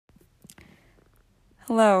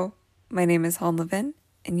Hello, my name is Han Levin,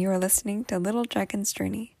 and you are listening to Little Dragon's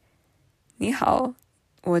Journey. 你好，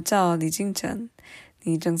我叫李敬晨，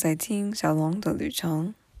你正在听小龙的旅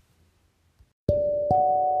程。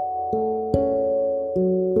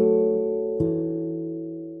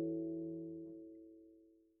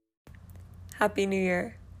Happy New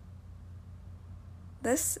Year!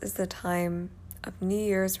 This is the time of New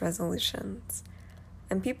Year's resolutions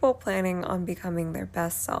and people planning on becoming their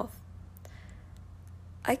best self.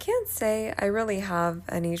 I can't say I really have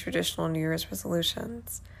any traditional New Year's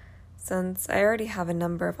resolutions, since I already have a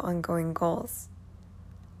number of ongoing goals.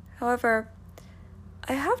 However,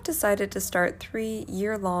 I have decided to start 3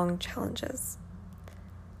 year-long challenges.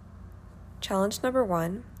 Challenge number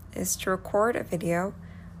 1 is to record a video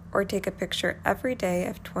or take a picture every day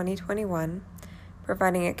of 2021,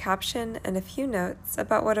 providing a caption and a few notes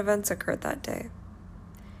about what events occurred that day.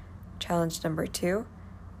 Challenge number 2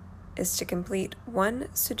 is to complete 1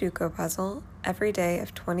 Sudoku puzzle every day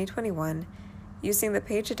of 2021 using the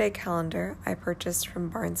page-a-day calendar I purchased from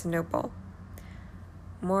Barnes & Noble.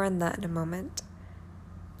 More on that in a moment.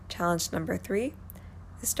 Challenge number 3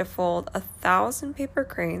 is to fold 1,000 paper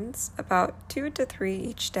cranes, about 2 to 3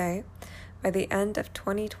 each day, by the end of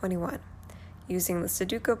 2021, using the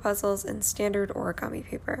Sudoku puzzles and standard origami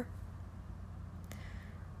paper.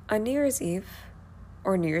 On New Year's Eve,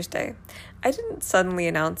 or New Year's Day, I didn't suddenly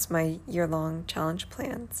announce my year-long challenge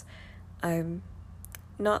plans. I'm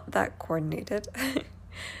not that coordinated.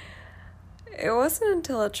 It wasn't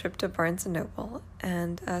until a trip to Barnes & Noble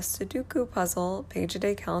and a Sudoku puzzle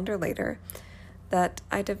page-a-day calendar later that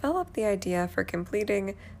I developed the idea for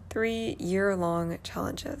completing 3 year-long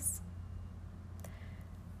challenges.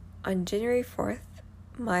 On January 4th,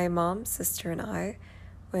 my mom, sister, and I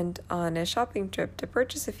went on a shopping trip to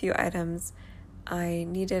purchase a few items I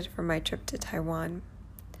needed for my trip to Taiwan.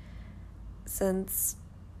 Since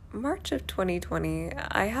March of 2020,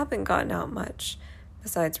 I haven't gotten out much,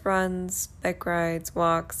 besides runs, bike rides,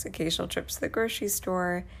 walks, occasional trips to the grocery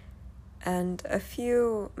store, and a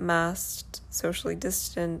few masked, socially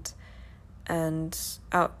distant, and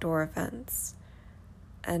outdoor events.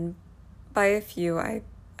 And by a few, I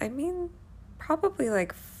mean probably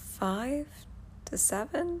like 5 to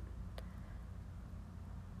 7?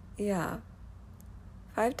 Yeah.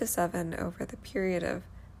 5 to 7 over the period of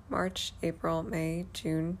March, April, May,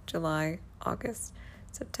 June, July, August,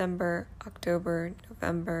 September, October,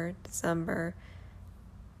 November, December.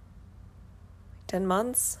 10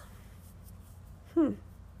 months? I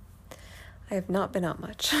have not been out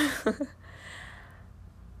much.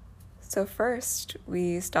 So first,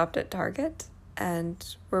 we stopped at Target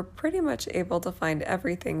and were pretty much able to find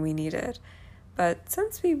everything we needed. But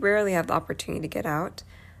since we rarely have the opportunity to get out,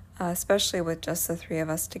 especially with just the 3 of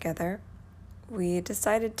us together, we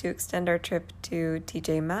decided to extend our trip to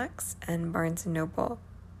TJ Maxx and Barnes & Noble.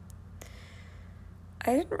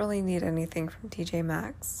 I didn't really need anything from TJ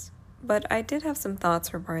Maxx, but I did have some thoughts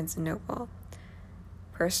for Barnes & Noble.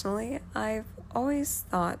 Personally, I've always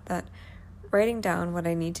thought that writing down what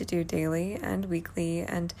I need to do daily and weekly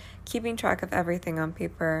and keeping track of everything on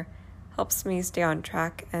paper helps me stay on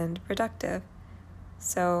track and productive.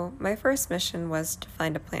 So my first mission was to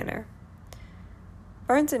find a planner.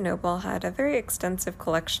 Barnes & Noble had a very extensive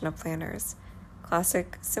collection of planners.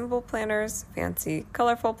 Classic symbol planners, fancy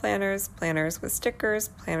colorful planners, planners with stickers,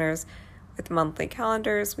 planners with monthly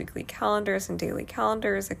calendars, weekly calendars, and daily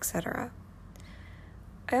calendars, etc.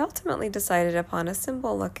 I ultimately decided upon a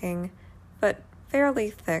simple-looking, but fairly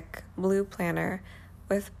thick, blue planner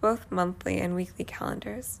with both monthly and weekly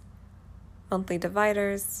calendars, monthly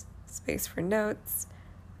dividers, space for notes,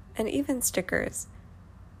 and even stickers,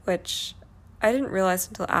 which I didn't realize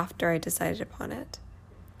until after I decided upon it.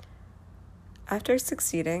 After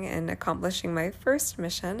succeeding in accomplishing my first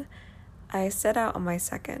mission, I set out on my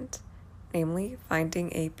second, namely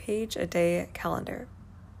finding a page-a-day calendar.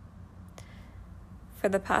 For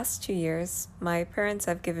the past 2 years, my parents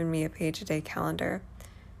have given me a page-a-day calendar,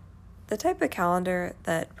 the type of calendar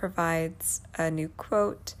that provides a new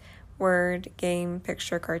quote, word, game,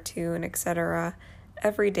 picture, cartoon, etc.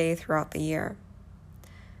 every day throughout the year.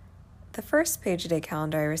 The first page-a-day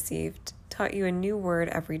calendar I received taught you a new word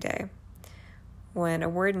every day. When a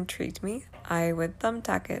word intrigued me, I would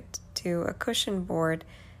thumbtack it to a cushion board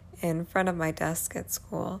in front of my desk at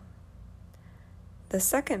school. The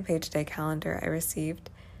second page-a-day calendar I received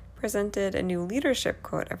presented a new leadership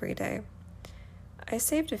quote every day. I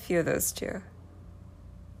saved a few of those too.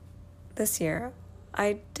 This year,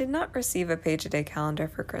 I did not receive a page-a-day calendar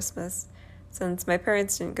for Christmas, since my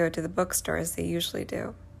parents didn't go to the bookstore as they usually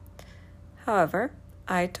do. However,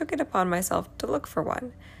 I took it upon myself to look for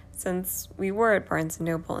one, since we were at Barnes &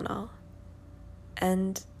 Noble and all.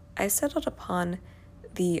 And I settled upon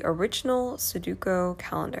the original Sudoku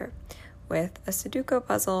calendar with a Sudoku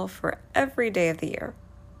puzzle for every day of the year.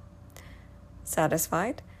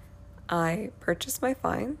 Satisfied, I purchased my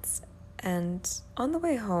finds, and on the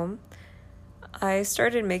way home, I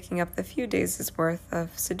started making up the few days' worth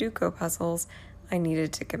of Sudoku puzzles I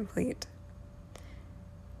needed to complete.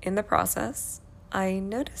 In the process, I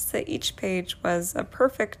noticed that each page was a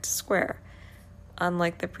perfect square,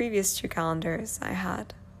 unlike the previous two calendars I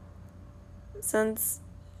had. Since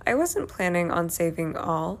I wasn't planning on saving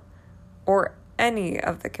all or any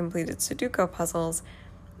of the completed Sudoku puzzles,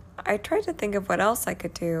 I tried to think of what else I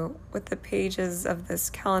could do with the pages of this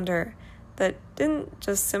calendar that didn't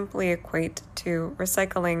just simply equate to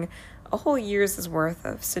recycling a whole year's worth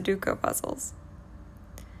of Sudoku puzzles.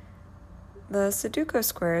 The Sudoku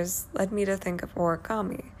squares led me to think of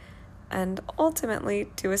origami, and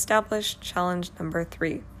ultimately to establish challenge number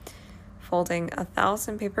 3, folding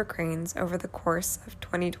 1,000 paper cranes over the course of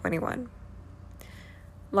 2021.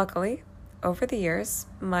 Luckily, over the years,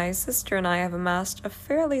 my sister and I have amassed a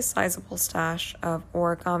fairly sizable stash of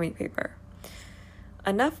origami paper.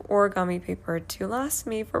 Enough origami paper to last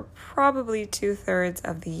me for probably 2/3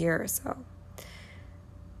 of the year or so.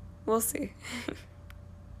 We'll see.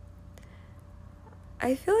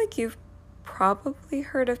 I feel like you've probably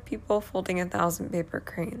heard of people folding 1,000 paper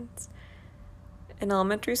cranes. In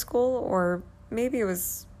elementary school, or maybe it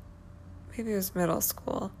was middle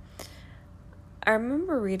school. I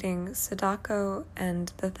remember reading Sadako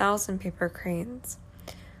and the 1,000 Paper Cranes,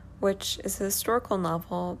 which is a historical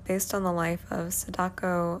novel based on the life of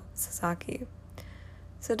Sadako Sasaki.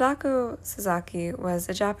 Sadako Sasaki was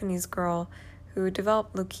a Japanese girl who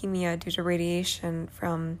developed leukemia due to radiation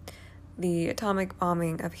from the atomic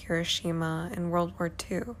bombing of Hiroshima in World War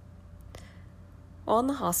II. While in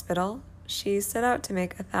the hospital, she set out to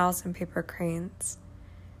make 1,000 paper cranes.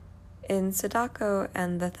 In Sadako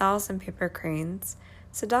and the 1,000 Paper Cranes,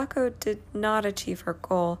 Sadako did not achieve her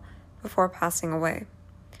goal before passing away,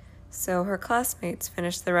 so her classmates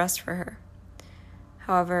finished the rest for her.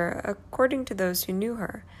 However, according to those who knew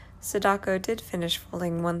her, Sadako did finish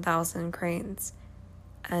folding 1,000 cranes,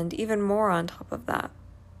 and even more on top of that.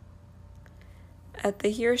 At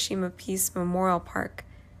the Hiroshima Peace Memorial Park,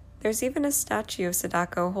 there's even a statue of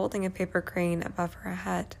Sadako holding a paper crane above her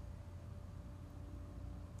head.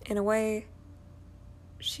 In a way,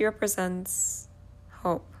 she represents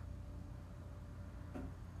hope.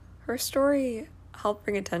 Her story helped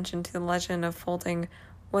bring attention to the legend of folding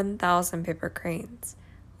 1,000 paper cranes,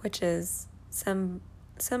 which is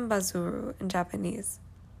sembazuru in Japanese.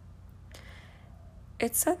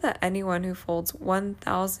 It's said that anyone who folds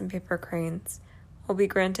 1,000 paper cranes will be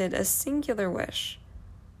granted a singular wish,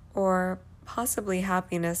 or possibly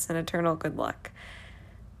happiness and eternal good luck.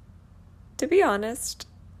 To be honest,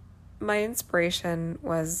 my inspiration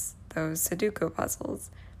was those Sudoku puzzles.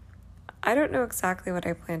 I don't know exactly what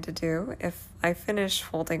I plan to do if I finish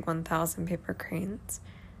folding 1,000 paper cranes.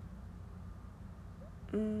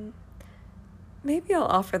 Maybe I'll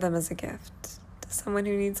offer them as a gift to someone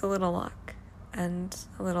who needs a little luck and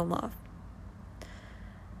a little love.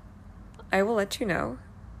 I will let you know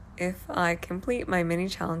if I complete my mini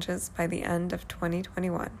challenges by the end of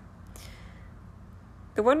 2021.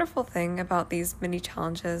 The wonderful thing about these mini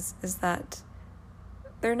challenges is that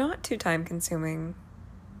they're not too time-consuming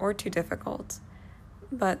or too difficult,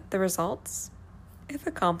 but the results, if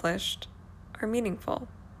accomplished, are meaningful.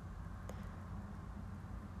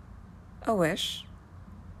 A wish,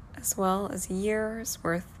 as well as years'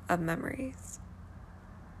 worth of memories.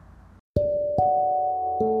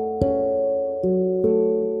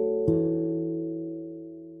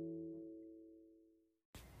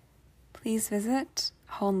 Please visit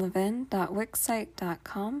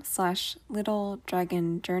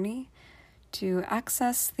honlevin.wixsite.com/littledragonjourney to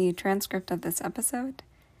access the transcript of this episode,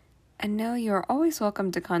 and know you are always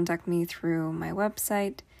welcome to contact me through my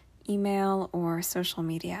website, email, or social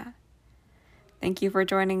media. Thank you for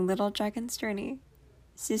joining Little Dragon's Journey.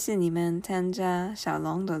 谢谢你们参加小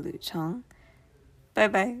龙的旅程。拜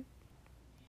拜。